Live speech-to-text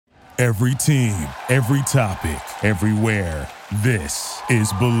Every team, every topic, everywhere. This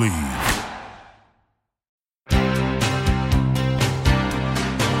is Believe.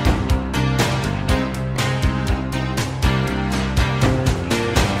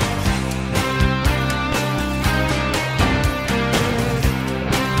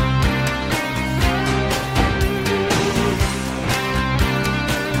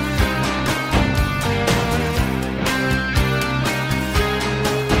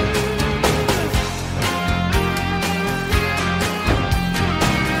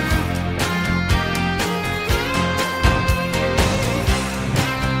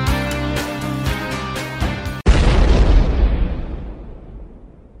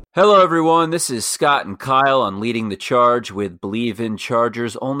 Hello everyone, this is Scott and Kyle on Leading the Charge with Believe in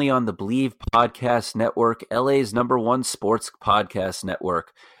Chargers, only on the Believe Podcast Network, LA's #1 sports podcast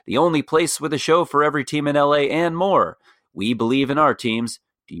network. The only place with a show for every team in LA and more. We believe in our teams.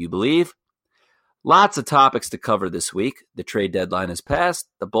 Do you believe? Lots of topics to cover this week. The trade deadline has passed.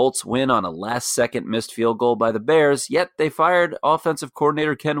 The Bolts win on a last-second missed field goal by the Bears, yet they fired offensive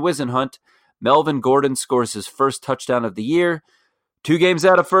coordinator Ken Whisenhunt. Melvin Gordon scores his first touchdown of the year. 2 games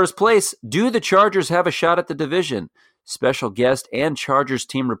out of first place. Do the Chargers have a shot at the division? Special guest and Chargers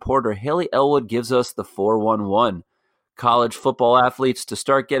team reporter Haley Elwood gives us the 411. College football athletes to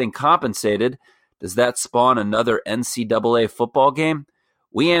start getting compensated. Does that spawn another NCAA football game?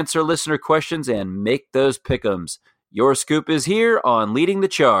 We answer listener questions and make those pick'ems. Your scoop is here on Leading the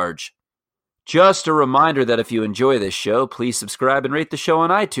Charge. Just a reminder that if you enjoy this show, please subscribe and rate the show on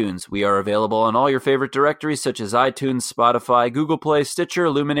iTunes. We are available on all your favorite directories such as iTunes, Spotify, Google Play, Stitcher,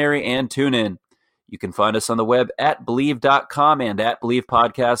 Luminary, and TuneIn. You can find us on the web at Believe.com and at Believe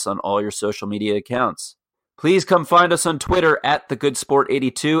Podcasts on all your social media accounts. Please come find us on Twitter at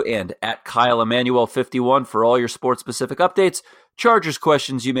TheGoodSport82 and at KyleEmanuel51 for all your sports-specific updates, Chargers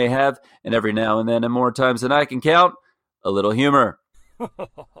questions you may have, and every now and then, and more times than I can count, a little humor.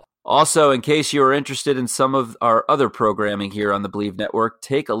 Also, in case you are interested in some of our other programming here on the Believe Network,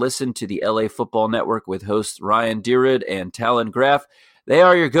 take a listen to the LA Football Network with hosts Ryan Dierud and Talon Graff. They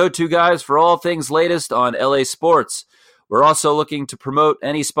are your go-to guys for all things latest on LA sports. We're also looking to promote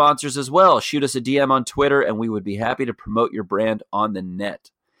any sponsors as well. Shoot us a DM on Twitter, and we would be happy to promote your brand on the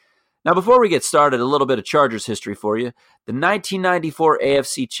net. Now, before we get started, a little bit of Chargers history for you. The 1994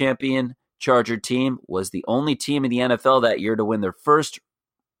 AFC champion Charger team was the only team in the NFL that year to win their first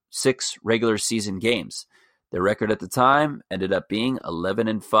 6 regular season games. Their record at the time ended up being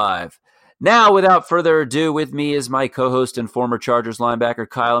 11-5. Now, without further ado, with me is my co-host and former Chargers linebacker,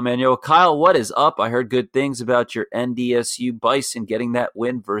 Kyle Emanuel. Kyle, what is up? I heard good things about your NDSU Bison getting that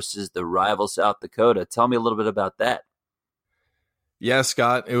win versus the rival South Dakota. Tell me a little bit about that. Yeah,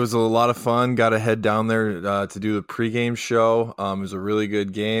 Scott, it was a lot of fun. Got to head down there to do the pregame show. It was a really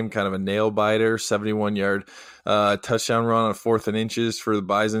good game, kind of a nail-biter, 71-yard touchdown run on 4th and inches for the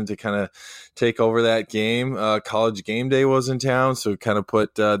Bison to kind of take over that game. College game day was in town, so kind of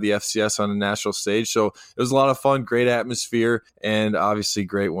put the FCS on a national stage. So it was a lot of fun, great atmosphere, and obviously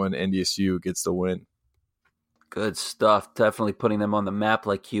great when NDSU gets the win. Good stuff. Definitely putting them on the map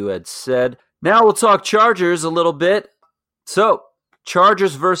like you had said. Now we'll talk Chargers a little bit. So,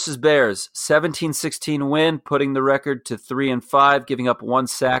 Chargers versus Bears, 17-16 win, putting the record to 3-5, giving up 1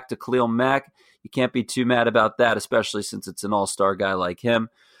 sack to Khalil Mack. You can't be too mad about that, especially since it's an all-star guy like him.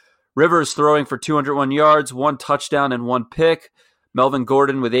 Rivers throwing for 201 yards, 1 touchdown and 1 pick. Melvin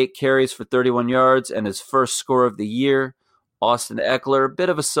Gordon with 8 carries for 31 yards and his first score of the year. Austin Eckler, a bit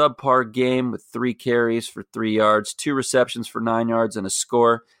of a subpar game with 3 carries for 3 yards, 2 receptions for 9 yards and a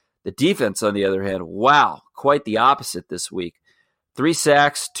score. The defense, on the other hand, wow, quite the opposite this week. 3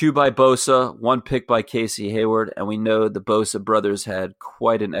 sacks, 2 by Bosa, 1 pick by Casey Hayward, and we know the Bosa brothers had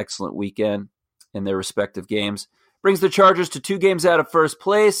quite an excellent weekend in their respective games. Brings the Chargers to 2 games out of first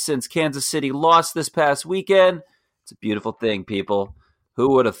place since Kansas City lost this past weekend. It's a beautiful thing, people.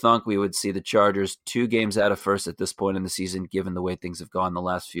 Who would have thunk we would see the Chargers 2 games out of first at this point in the season, given the way things have gone the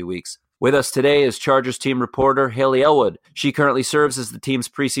last few weeks? With us today is Chargers team reporter Haley Elwood. She currently serves as the team's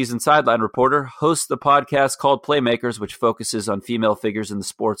preseason sideline reporter, hosts the podcast called Playmakers, which focuses on female figures in the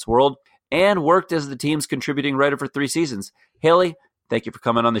sports world, and worked as the team's contributing writer for 3 seasons. Haley, thank you for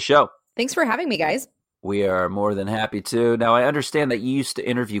coming on the show. Thanks for having me, guys. We are more than happy to. Now, I understand that you used to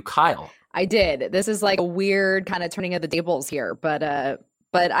interview Kyle. I did. This is like a weird kind of turning of the tables here, but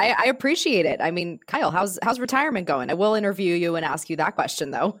I appreciate it. I mean, Kyle, how's retirement going? I will interview you and ask you that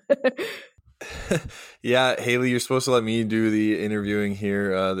question, though. Yeah, Haley, you're supposed to let me do the interviewing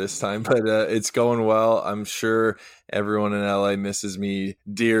here this time, but it's going well. I'm sure everyone in LA misses me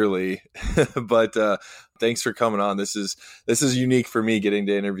dearly, but thanks for coming on. This is unique for me getting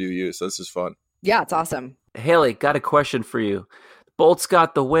to interview you, so this is fun. Yeah, it's awesome. Haley, got a question for you. Bolts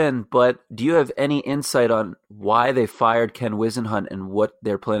got the win, but do you have any insight on why they fired Ken Whisenhunt and what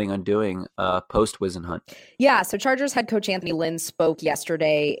they're planning on doing post Whisenhunt? Yeah, so Chargers head coach Anthony Lynn spoke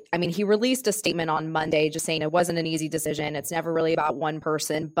yesterday. I mean, he released a statement on Monday just saying it wasn't an easy decision. It's never really about one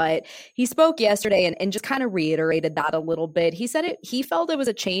person, but he spoke yesterday and just kind of reiterated that a little bit. He said he felt it was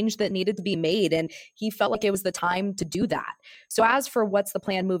a change that needed to be made, and he felt like it was the time to do that. So as for what's the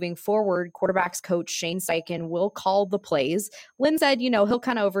plan moving forward, quarterbacks coach Shane Steichen will call the plays. Lynn said, he'll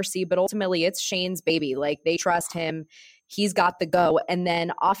kind of oversee, but ultimately it's Shane's baby. Like, they trust him. He's got the go. And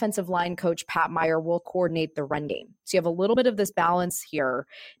then offensive line coach Pat Meyer will coordinate the run game. So you have a little bit of this balance here.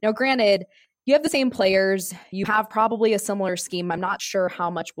 Now, granted, you have the same players. You have probably a similar scheme. I'm not sure how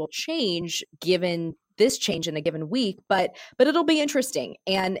much will change given this change in a given week, but it'll be interesting.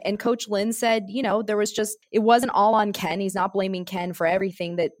 And Coach Lynn said, there was it wasn't all on Ken. He's not blaming Ken for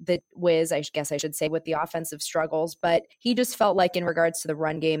everything that was, I guess I should say, with the offensive struggles, but he just felt like in regards to the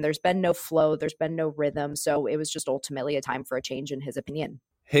run game, there's been no flow, there's been no rhythm. So it was just ultimately a time for a change in his opinion.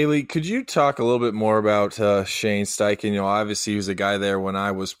 Haley, could you talk a little bit more about Shane Steichen? Obviously he was a guy there when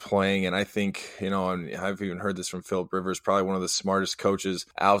I was playing, and I think, and I've even heard this from Philip Rivers, probably one of the smartest coaches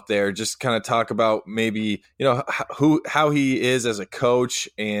out there. Just kind of talk about maybe, how he is as a coach.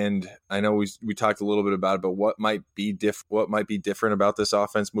 And I know we talked a little bit about it, but what might be different about this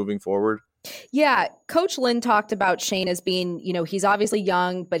offense moving forward? Yeah, Coach Lynn talked about Shane as being, he's obviously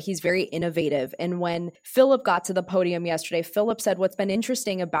young, but he's very innovative. And when Philip got to the podium yesterday, Philip said what's been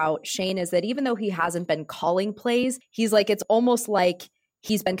interesting about Shane is that even though he hasn't been calling plays, he's like, it's almost like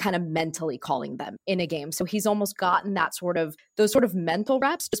he's been kind of mentally calling them in a game. So he's almost gotten those sort of mental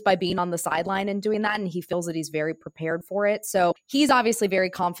reps just by being on the sideline and doing that. And he feels that he's very prepared for it. So he's obviously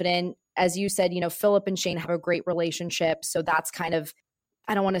very confident. As you said, Philip and Shane have a great relationship. So that's kind of,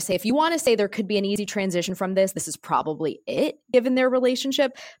 I don't want to say, if you want to say there could be an easy transition from this is probably it, given their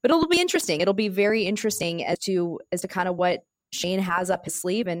relationship, but it'll be interesting. It'll be very interesting as to kind of what Shane has up his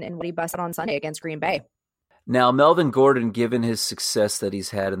sleeve and what he busted on Sunday against Green Bay. Now, Melvin Gordon, given his success that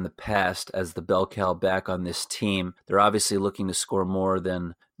he's had in the past as the bell cow back on this team, they're obviously looking to score more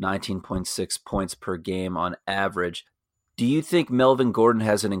than 19.6 points per game on average. Do you think Melvin Gordon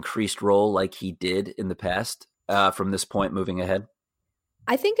has an increased role like he did in the past from this point moving ahead?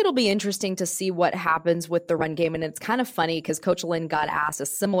 I think it'll be interesting to see what happens with the run game. And it's kind of funny because Coach Lynn got asked a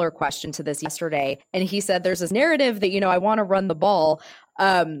similar question to this yesterday. And he said, there's this narrative that, I want to run the ball.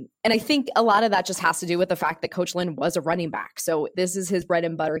 And I think a lot of that just has to do with the fact that Coach Lynn was a running back. So this is his bread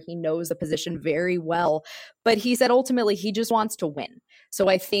and butter. He knows the position very well. But he said ultimately he just wants to win. So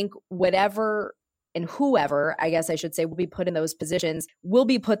I think whatever and whoever, I guess I should say, will be put in those positions will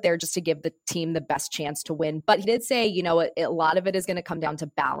be put there just to give the team the best chance to win. But he did say, a lot of it is going to come down to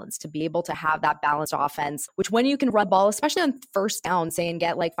balance, to be able to have that balanced offense, which when you can run ball, especially on first down, say, and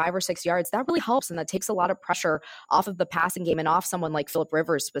get like 5 or 6 yards, that really helps. And that takes a lot of pressure off of the passing game and off someone like Philip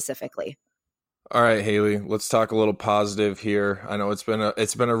Rivers specifically. All right, Haley, let's talk a little positive here. I know it's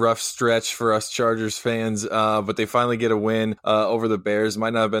been a rough stretch for us Chargers fans, but they finally get a win over the Bears.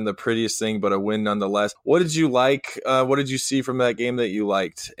 Might not have been the prettiest thing, but a win nonetheless. What did you like? What did you see from that game that you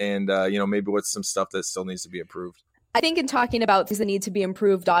liked? And, maybe what's some stuff that still needs to be improved? I think in talking about things that need to be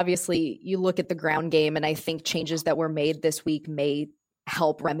improved, obviously you look at the ground game, and I think changes that were made this week may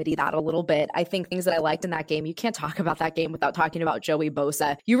help remedy that a little bit. I think things that I liked in that game, you can't talk about that game without talking about Joey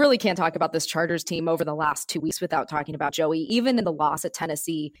Bosa. You really can't talk about this Chargers team over the last 2 weeks without talking about Joey. Even in the loss at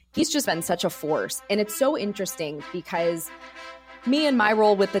Tennessee, he's just been such a force. And it's so interesting because me and my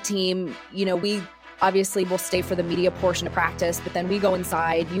role with the team, we obviously will stay for the media portion of practice, but then we go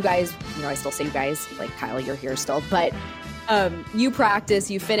inside. You guys, I still say you guys, like Kyle, you're here still, but you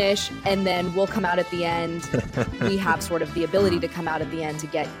practice, you finish, and then we'll come out at the end. We have sort of the ability to come out at the end to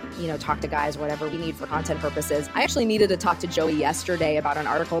get, talk to guys, whatever we need for content purposes. I actually needed to talk to Joey yesterday about an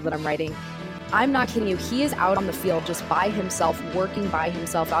article that I'm writing. I'm not kidding you. He is out on the field just by himself, working by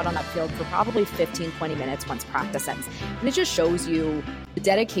himself out on that field for probably 15, 20 minutes once practice ends. And it just shows you the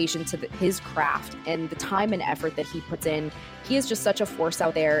dedication to his craft and the time and effort that he puts in. He is just such a force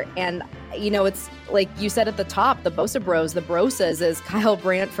out there. And, it's like you said at the top, the Bosa Bros, the Brosas, as Kyle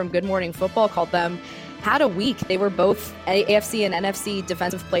Brandt from Good Morning Football called them, had a week. They were both AFC and NFC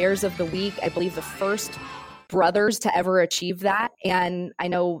Defensive Players of the Week. I believe the first brothers to ever achieve that. And I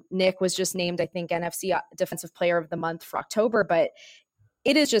know Nick was just named, I think, NFC Defensive Player of the Month for October, but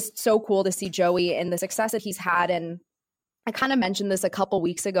it is just so cool to see Joey and the success that he's had. And I kind of mentioned this a couple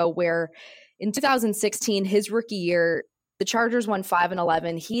weeks ago where in 2016, his rookie year, the Chargers won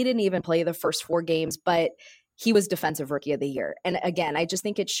 5-11. He didn't even play the first 4 games, but he was Defensive Rookie of the Year. And again, I just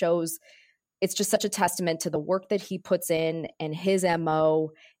think it shows, it's just such a testament to the work that he puts in and his MO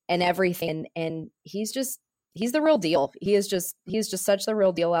and everything. And he's the real deal. He's just such the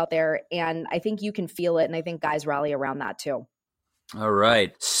real deal out there. And I think you can feel it. And I think guys rally around that too. All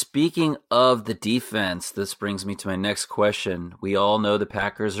right. Speaking of the defense, this brings me to my next question. We all know the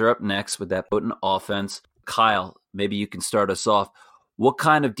Packers are up next with that potent offense. Kyle, maybe you can start us off. What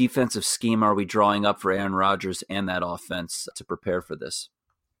kind of defensive scheme are we drawing up for Aaron Rodgers and that offense to prepare for this?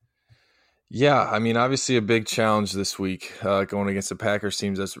 Yeah, I mean, obviously a big challenge this week going against the Packers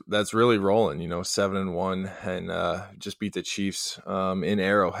teams that's really rolling, 7-1 and just beat the Chiefs in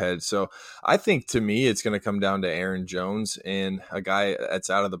Arrowhead. So I think to me it's going to come down to Aaron Jones and a guy that's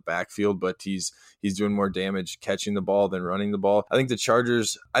out of the backfield, but he's doing more damage catching the ball than running the ball. I think the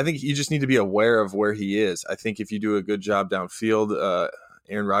Chargers, I think you just need to be aware of where he is. I think if you do a good job downfield,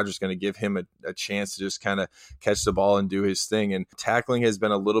 Aaron Rodgers is going to give him a chance to just kind of catch the ball and do his thing. And tackling has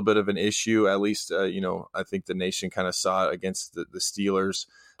been a little bit of an issue, at least, I think the nation kind of saw it against the Steelers.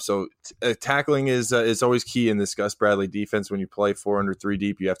 So tackling is always key in this Gus Bradley defense. When you play 4 under 3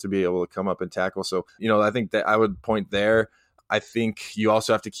 deep, you have to be able to come up and tackle. So, I think that I would point there. I think you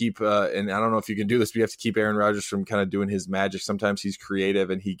also have to keep, and I don't know if you can do this, but you have to keep Aaron Rodgers from kind of doing his magic. Sometimes he's creative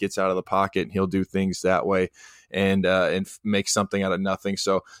and he gets out of the pocket and he'll do things that way and make something out of nothing.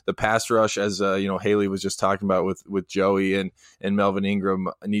 So the pass rush, as Haley was just talking about with Joey and Melvin Ingram,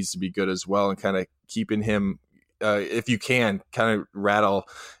 needs to be good as well, and kind of keeping him, if you can, kind of rattle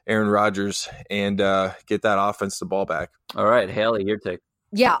Aaron Rodgers and get that offense the ball back. All right, Haley, your take.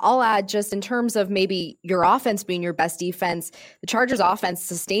 Yeah, I'll add just in terms of maybe your offense being your best defense, the Chargers offense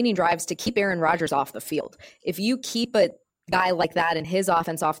sustaining drives to keep Aaron Rodgers off the field. If you keep a guy like that and his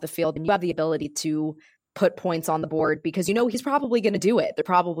offense off the field, then you have the ability to put points on the board because he's probably going to do it. They're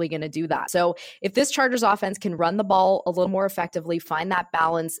probably going to do that. So if this Chargers offense can run the ball a little more effectively, find that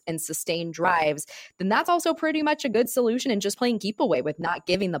balance and sustain drives, then that's also pretty much a good solution in just playing keep away with not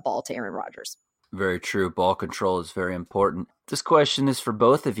giving the ball to Aaron Rodgers. Very true. Ball control is very important. This question is for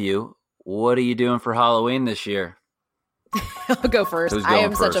both of you. What are you doing for Halloween this year? I'll go first. I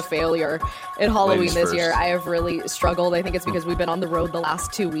am such a failure at Halloween this year. I have really struggled. I think it's because we've been on the road the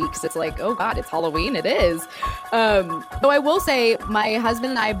last 2 weeks. It's like, oh God, it's Halloween. It is. Though I will say my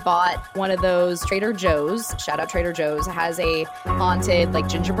husband and I bought one of those Trader Joe's, shout out Trader Joe's, has a haunted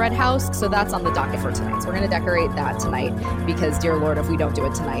gingerbread house. So that's on the docket for tonight. So we're going to decorate that tonight because dear Lord, if we don't do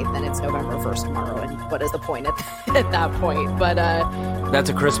it tonight, then it's November 1st tomorrow. And what is the point at that point? But that's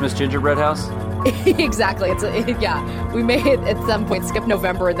a Christmas gingerbread house? Exactly. We may at some point skip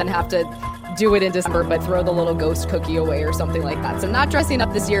November and then have to do it in December, but throw the little ghost cookie away or something like that. So not dressing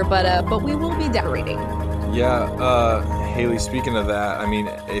up this year, but we will be decorating. Yeah, Haley, speaking of that, I mean,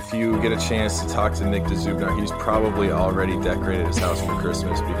 if you get a chance to talk to Nick DeZubnar, he's probably already decorated his house for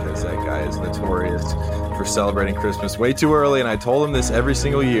Christmas because that guy is notorious for celebrating Christmas way too early. And I told him this every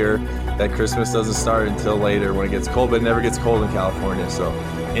single year that Christmas doesn't start until later when it gets cold, but it never gets cold in California. So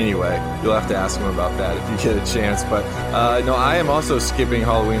anyway, you'll have to ask him about that if you get a chance. But no, I am also skipping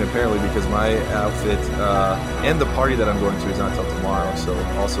Halloween apparently because my outfit and the party that I'm going to is not until tomorrow. So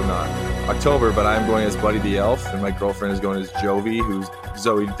also not October, but I'm going as Buddy the Elf, and my girlfriend is going as Jovi, who's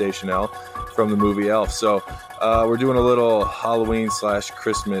Zoe Deschanel from the movie Elf. So we're doing a little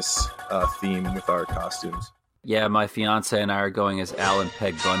Halloween/Christmas theme with our costumes. Yeah, my fiance and I are going as Alan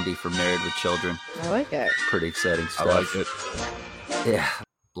Peg Bundy from Married with Children. I like it. Pretty exciting stuff. I like it. Yeah.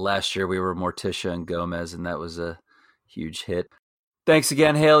 Last year we were Morticia and Gomez, and that was a huge hit. Thanks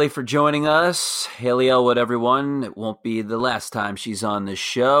again, Haley, for joining us. Haley Elwood, everyone. It won't be the last time she's on this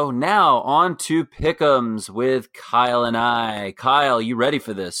show. Now, on to Pick'ems with Kyle and I. Kyle, you ready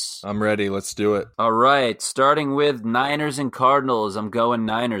for this? I'm ready. Let's do it. All right. Starting with Niners and Cardinals. I'm going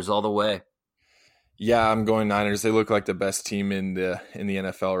Niners all the way. Yeah, I'm going Niners. They look like the best team in the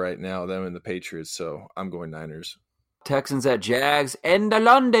NFL right now, them and the Patriots, so I'm going Niners. Texans at Jags. In the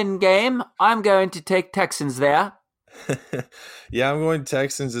London game, I'm going to take Texans there. Yeah, I'm going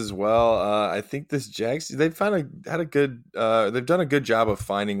Texans as well. I think this Jags, they've done a good job of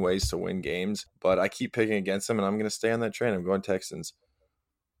finding ways to win games, but I keep picking against them, and I'm going to stay on that train. I'm going Texans.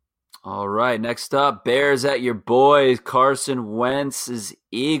 All right, next up, Bears at your boys. Carson Wentz's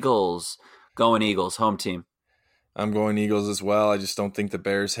Eagles. Going Eagles, home team. I'm going Eagles as well. I just don't think the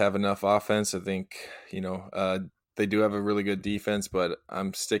Bears have enough offense. I think, they do have a really good defense, but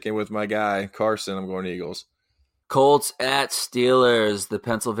I'm sticking with my guy, Carson. I'm going Eagles. Colts at Steelers, the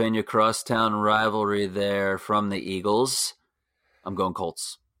Pennsylvania crosstown rivalry there from the Eagles. I'm going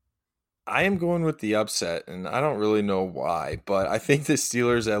Colts. I am going with the upset, and I don't really know why, but I think the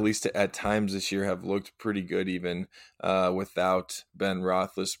Steelers, at least at times this year, have looked pretty good even without Ben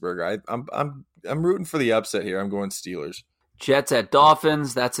Roethlisberger. I'm rooting for the upset here. I'm going Steelers. Jets at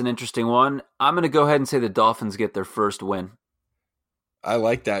Dolphins. That's an interesting one. I'm going to go ahead and say the Dolphins get their first win. I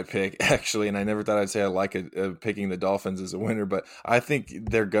like that pick, actually, and I never thought I'd say I like picking the Dolphins as a winner, but I think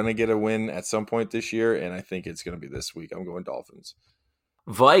they're going to get a win at some point this year, and I think it's going to be this week. I'm going Dolphins.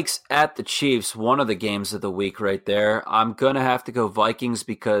 Vikes at the Chiefs, one of the games of the week right there. I'm going to have to go Vikings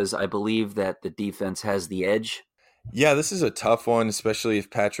because I believe that the defense has the edge. Yeah, this is a tough one, especially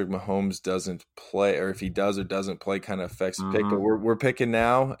if Patrick Mahomes doesn't play, or if he does or doesn't play, kind of affects the pick. But we're picking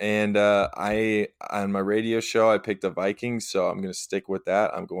now, and I on my radio show I picked the Vikings, so I'm going to stick with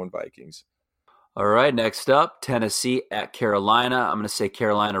that. I'm going Vikings. All right, next up, Tennessee at Carolina. I'm going to say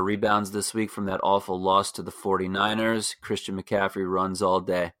Carolina rebounds this week from that awful loss to the 49ers. Christian McCaffrey runs all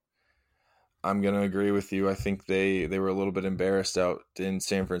day. I'm going to agree with you. I think they were a little bit embarrassed out in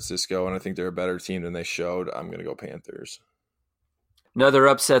San Francisco, and I think they're a better team than they showed. I'm going to go Panthers. Another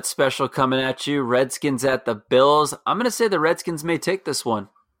upset special coming at you. Redskins at the Bills. I'm going to say the Redskins may take this one.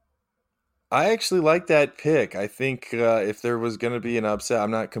 I actually like that pick. I think if there was going to be an upset,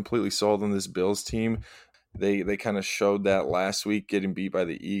 I'm not completely sold on this Bills team. They kind of showed that last week, getting beat by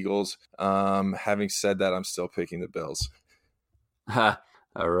the Eagles. Having said that, I'm still picking the Bills.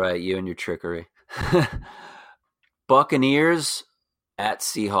 All right, you and your trickery. Buccaneers at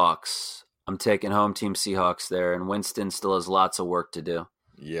Seahawks. I'm taking home Team Seahawks there, and Winston still has lots of work to do.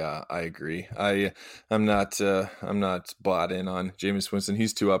 Yeah, I agree. I'm not bought in on Jameis Winston.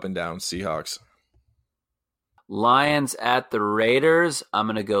 He's too up and down. Seahawks. Lions at the Raiders. I'm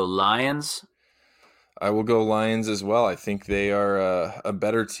going to go Lions. I will go Lions as well. I think they are a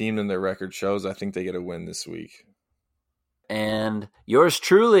better team than their record shows. I think they get a win this week. And yours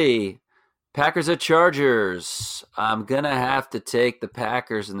truly, Packers at Chargers. I'm going to have to take the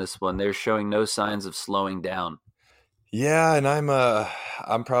Packers in this one. They're showing no signs of slowing down. Yeah, and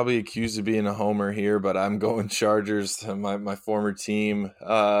I'm probably accused of being a homer here, but I'm going Chargers. My former team.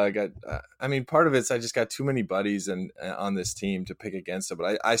 Part of it's I just got too many buddies on this team to pick against it.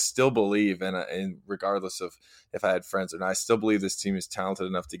 But I still believe, and regardless of if I had friends or not, I still believe this team is talented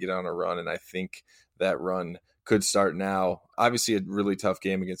enough to get on a run, and I think that run could start now. Obviously, a really tough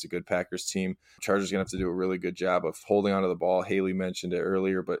game against a good Packers team. Chargers are going to have to do a really good job of holding onto the ball. Haley mentioned it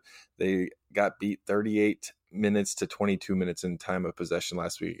earlier, but they got beat 38 minutes to 22 minutes in time of possession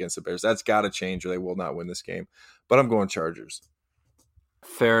last week against the Bears. That's got to change or they will not win this game. But I'm going Chargers.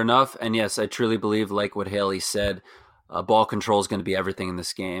 Fair enough. And yes, I truly believe, like what Haley said, ball control is going to be everything in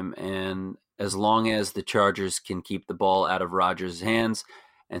this game. And as long as the Chargers can keep the ball out of Rodgers' hands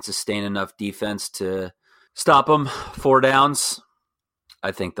and sustain enough defense to stop them 4 downs,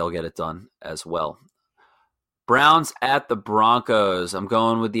 I think they'll get it done as well. Browns at the Broncos. I'm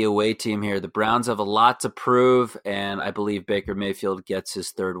going with the away team here. The Browns have a lot to prove, and I believe Baker Mayfield gets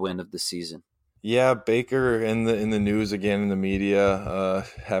his 3rd win of the season. Yeah, Baker in the news again in the media,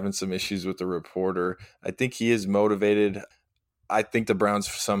 having some issues with the reporter. I think he is motivated. I think the Browns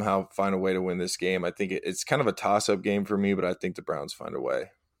somehow find a way to win this game. I think it's kind of a toss-up game for me, but I think the Browns find a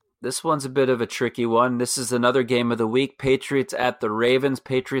way. This one's a bit of a tricky one. This is another game of the week. Patriots at the Ravens.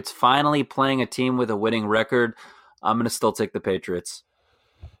 Patriots finally playing a team with a winning record. I'm going to still take the Patriots.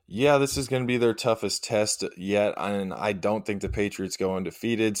 Yeah, this is going to be their toughest test yet, and I don't think the Patriots go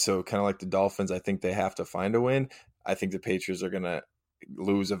undefeated. So kind of like the Dolphins, I think they have to find a win. I think the Patriots are going to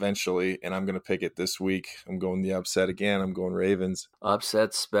lose eventually, and I'm going to pick it this week. I'm going the upset again. I'm going Ravens.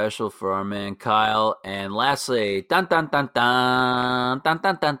 Upset special for our man Kyle. And lastly, dun dun dun dun dun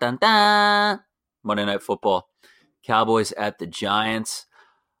dun dun dun dun. Monday Night Football. Cowboys at the Giants.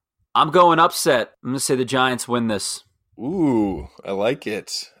 I'm going upset. I'm going to say the Giants win this. Ooh, I like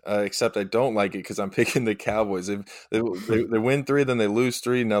it. Except I don't like it because I'm picking the Cowboys. They win 3, then they lose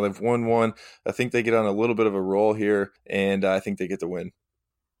 3. Now they've won 1. I think they get on a little bit of a roll here, and I think they get the win.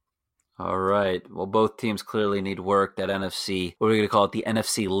 All right. Well, both teams clearly need work. That NFC, what are we going to call it? The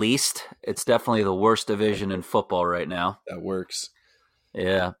NFC least. It's definitely the worst division in football right now. That works.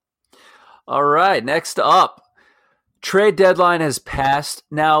 Yeah. All right. Next up, trade deadline has passed.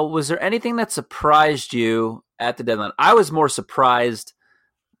 Now, was there anything that surprised you at the deadline? I was more surprised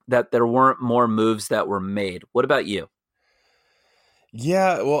that there weren't more moves that were made. What about you?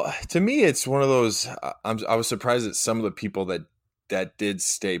 Yeah, well, to me, it's one of those. I was surprised at some of the people that that did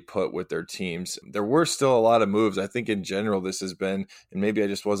stay put with their teams. There were still a lot of moves. I think in general this has been, and maybe I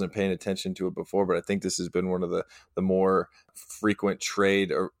just wasn't paying attention to it before, but I think this has been one of the more frequent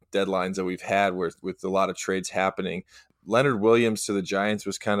trade or deadlines that we've had with a lot of trades happening. Leonard Williams to the Giants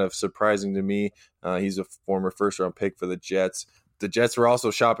was kind of surprising to me. He's a former first-round pick for the Jets. The Jets were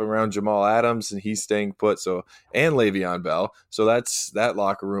also shopping around Jamal Adams, and he's staying put. And Le'Veon Bell. So that's that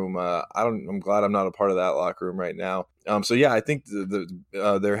locker room. I'm glad I'm not a part of that locker room right now. I think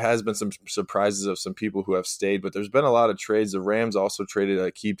there has been some surprises of some people who have stayed, but there's been a lot of trades. The Rams also traded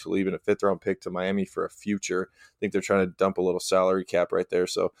Aqib Talib and a 5th-round pick to Miami for a future. I think they're trying to dump a little salary cap right there.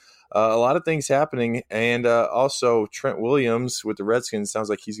 So a lot of things happening. And also Trent Williams with the Redskins sounds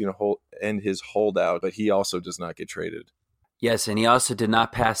like he's going to end his holdout, but he also does not get traded. Yes, and he also did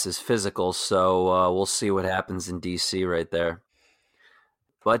not pass his physical, so we'll see what happens in D.C. right there.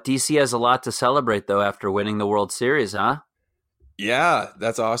 But D.C. has a lot to celebrate, though, after winning the World Series, huh? Yeah,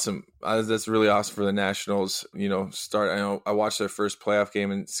 that's awesome. That's really awesome for the Nationals. I watched their first playoff game,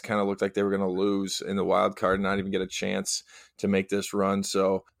 and it kind of looked like they were going to lose in the wild card and not even get a chance to make this run.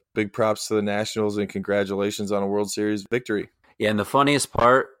 So big props to the Nationals, and congratulations on a World Series victory. Yeah, and the funniest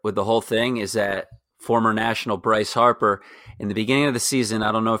part with the whole thing is that former National Bryce Harper, in the beginning of the season,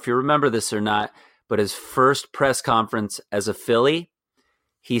 I don't know if you remember this or not, but his first press conference as a Philly,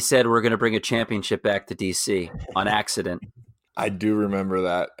 he said, we're going to bring a championship back to D.C. on accident. I do remember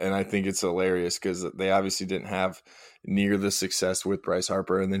that, and I think it's hilarious because they obviously didn't have near the success with Bryce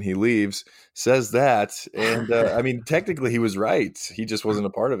Harper, and then he leaves, says that, and technically he was right. He just wasn't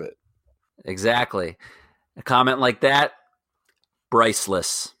a part of it. Exactly. A comment like that,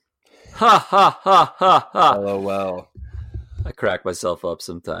 Bryceless. Ha, ha, ha, ha, ha. LOL. I crack myself up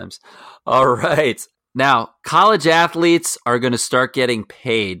sometimes. All right. Now, college athletes are going to start getting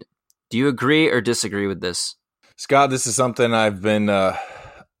paid. Do you agree or disagree with this? Scott, this is something I've been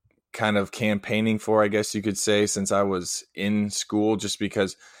kind of campaigning for, I guess you could say, since I was in school, just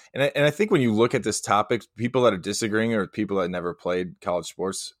because. And I think when you look at this topic, people that are disagreeing are people that never played college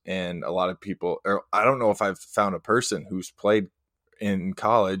sports. And a lot of people, or I don't know if I've found a person who's played in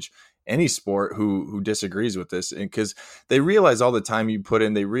college any sport who disagrees with this, and because they realize all the time you put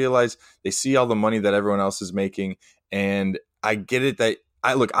in, they see all the money that everyone else is making. And I get it that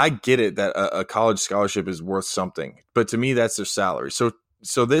I get it that a college scholarship is worth something, but to me, that's their salary.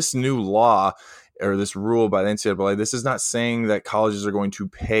 So this new law or this rule by the NCAA, this is not saying that colleges are going to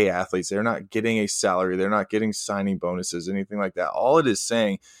pay athletes. They're not getting a salary. They're not getting signing bonuses, anything like that. All it is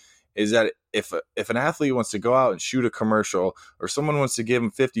saying is that if an athlete wants to go out and shoot a commercial, or someone wants to give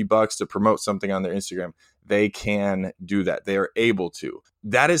them $50 to promote something on their Instagram, they can do that. They are able to.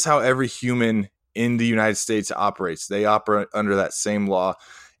 That is how every human in the United States operates. They operate under that same law.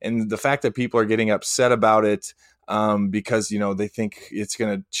 And the fact that people are getting upset about it because, they think it's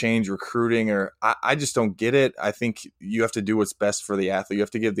going to change recruiting, or I just don't get it. I think you have to do what's best for the athlete. You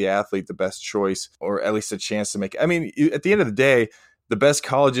have to give the athlete the best choice, or at least a chance to make it. I mean, at the end of the day, the best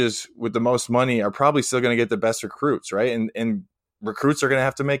colleges with the most money are probably still going to get the best recruits, right? And recruits are going to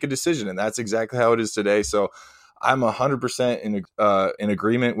have to make a decision, and that's exactly how it is today. So I'm 100% in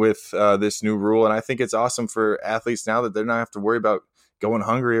agreement with this new rule, and I think it's awesome for athletes now that they're not have to worry about going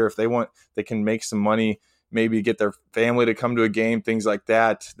hungry, or if they want, they can make some money, maybe get their family to come to a game, things like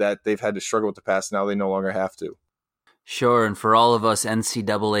that they've had to struggle with the past. Now they no longer have to. Sure, and for all of us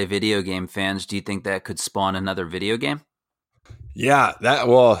NCAA video game fans, do you think that could spawn another video game? Yeah,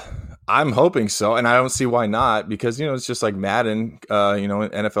 I'm hoping so, and I don't see why not, because it's just like Madden.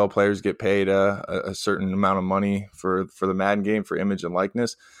 NFL players get paid a certain amount of money for the Madden game for image and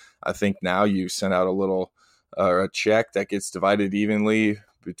likeness. I think now you send out a little a check that gets divided evenly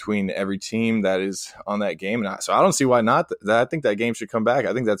between every team that is on that game, and so I don't see why not. I think that game should come back.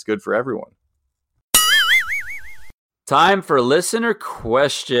 I think that's good for everyone. Time for listener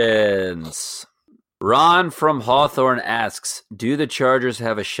questions. Ron from Hawthorne asks, do the Chargers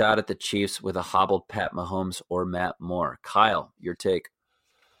have a shot at the Chiefs with a hobbled Pat Mahomes or Matt Moore? Kyle, your take.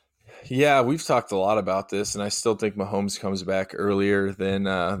 Yeah, we've talked a lot about this, and I still think Mahomes comes back earlier than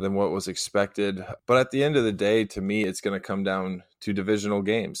what was expected. But at the end of the day, to me, it's going to come down to divisional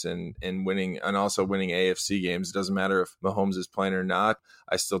games and winning, and also winning AFC games. It doesn't matter if Mahomes is playing or not.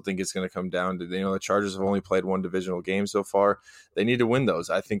 I still think it's going to come down to, the Chargers have only played one divisional game so far. They need to win those.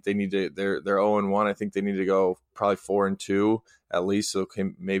 I think they need to. They're 0-1. I think they need to go probably 4-2 at least, so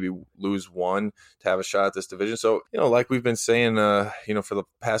can maybe lose one to have a shot at this division. So, like we've been saying, for the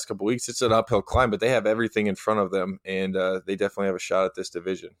past couple weeks, it's an uphill climb, but they have everything in front of them, and they definitely have a shot at this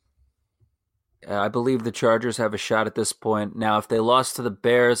division. I believe the Chargers have a shot at this point. Now, if they lost to the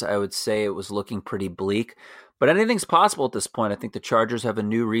Bears, I would say it was looking pretty bleak. But anything's possible at this point. I think the Chargers have a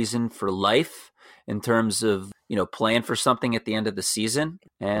new reason for life in terms of, playing for something at the end of the season,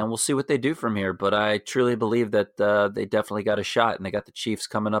 and we'll see what they do from here. But I truly believe that they definitely got a shot, and they got the Chiefs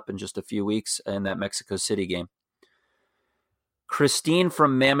coming up in just a few weeks in that Mexico City game. Christine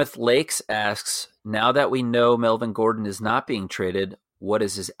from Mammoth Lakes asks, now that we know Melvin Gordon is not being traded, what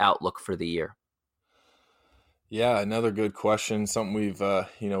is his outlook for the year? Yeah, another good question. Something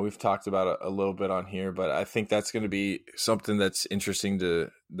we've talked about a little bit on here, but I think that's going to be something that's interesting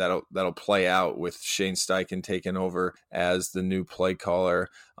that'll play out with Shane Steichen taking over as the new play caller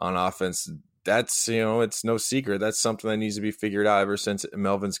on offense. That's, it's no secret. That's something that needs to be figured out ever since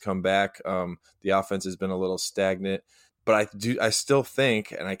Melvin's come back. The offense has been a little stagnant. But I still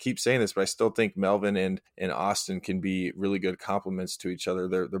think, and I keep saying this, but I still think Melvin and Austin can be really good complements to each other.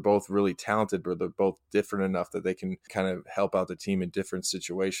 They're both really talented, but they're both different enough that they can kind of help out the team in different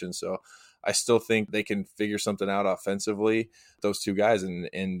situations. So I still think they can figure something out offensively, those two guys, and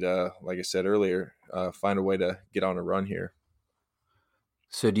like I said earlier, find a way to get on a run here.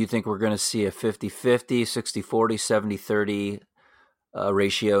 So do you think we're going to see a 50-50, 60-40, 70-30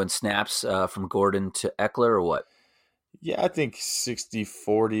 ratio in snaps from Gordon to Eckler, or what? Yeah, I think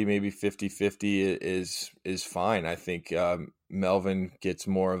 60-40, maybe 50-50 is fine. I think Melvin gets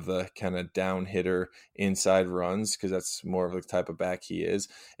more of the kind of down hitter inside runs because that's more of the type of back he is.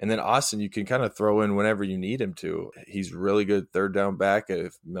 And then Austin, you can kind of throw in whenever you need him to. He's really good third down back.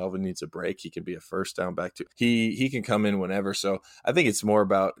 If Melvin needs a break, he can be a first down back too. He can come in whenever. So I think it's more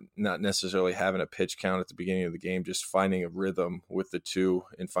about not necessarily having a pitch count at the beginning of the game, just finding a rhythm with the two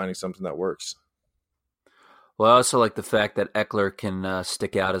and finding something that works. Well, I also like the fact that Eckler can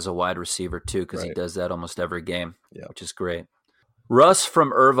stick out as a wide receiver, too, because He does that almost every game, which is great. Russ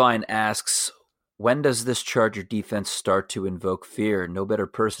from Irvine asks, when does this Charger defense start to invoke fear? No better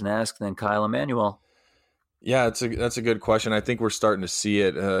person to ask than Kyle Emanuel. Yeah, that's a good question. I think we're starting to see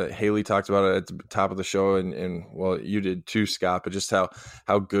it. Haley talked about it at the top of the show, and well, you did too, Scott, but just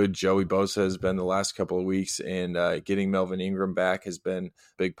how good Joey Bosa has been the last couple of weeks, and getting Melvin Ingram back has been a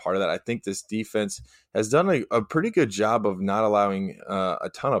big part of that. I think this defense has done a pretty good job of not allowing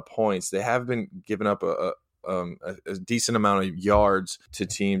a ton of points. They have been giving up a decent amount of yards to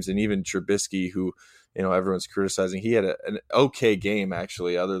teams, and even Trubisky, who everyone's criticizing, he had an okay game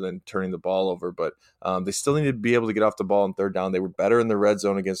actually, other than turning the ball over. But they still need to be able to get off the ball on third down. They were better in the red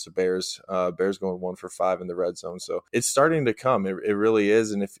zone against the Bears. Bears going 1 for 5 in the red zone, so it's starting to come. It really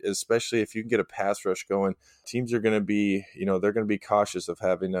is, and especially if you can get a pass rush going, teams are going to be they're going to be cautious of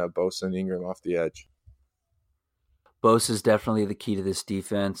having Bosa and Ingram off the edge. Bosa is definitely the key to this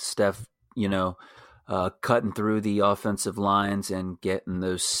defense. Steph, cutting through the offensive lines and getting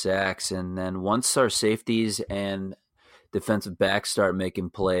those sacks. And then once our safeties and defensive backs start making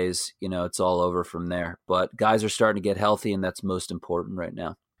plays, it's all over from there. But guys are starting to get healthy, and that's most important right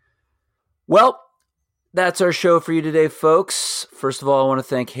now. Well, that's our show for you today, folks. First of all, I want to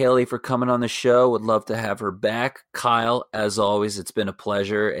thank Haley for coming on the show. Would love to have her back. Kyle, as always, it's been a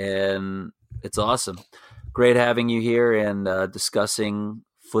pleasure, and it's awesome. Great having you here and discussing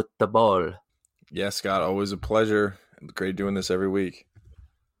football. Yeah, Scott, always a pleasure. Great doing this every week.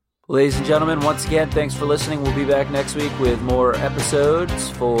 Ladies and gentlemen, once again, thanks for listening. We'll be back next week with more episodes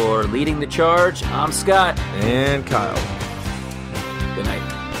for Leading the Charge. I'm Scott. And Kyle. Good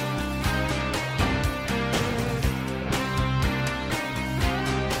night.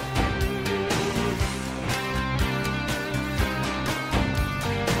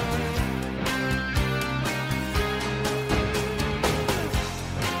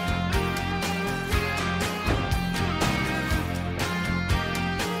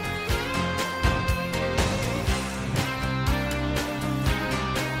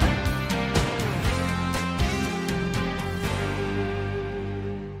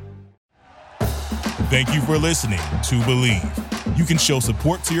 Thank you for listening to Believe. You can show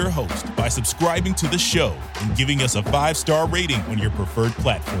support to your host by subscribing to the show and giving us a 5-star rating on your preferred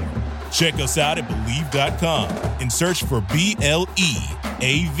platform. Check us out at Believe.com and search for BLEAV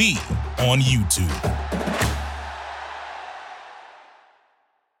on YouTube.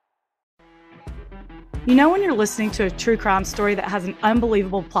 You know when you're listening to a true crime story that has an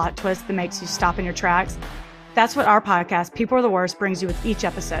unbelievable plot twist that makes you stop in your tracks? That's what our podcast, People Are the Worst, brings you with each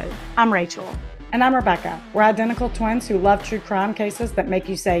episode. I'm Rachel. And I'm Rebecca. We're identical twins who love true crime cases that make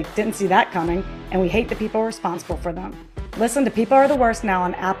you say, didn't see that coming, and we hate the people responsible for them. Listen to People Are the Worst now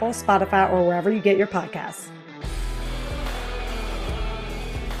on Apple, Spotify, or wherever you get your podcasts.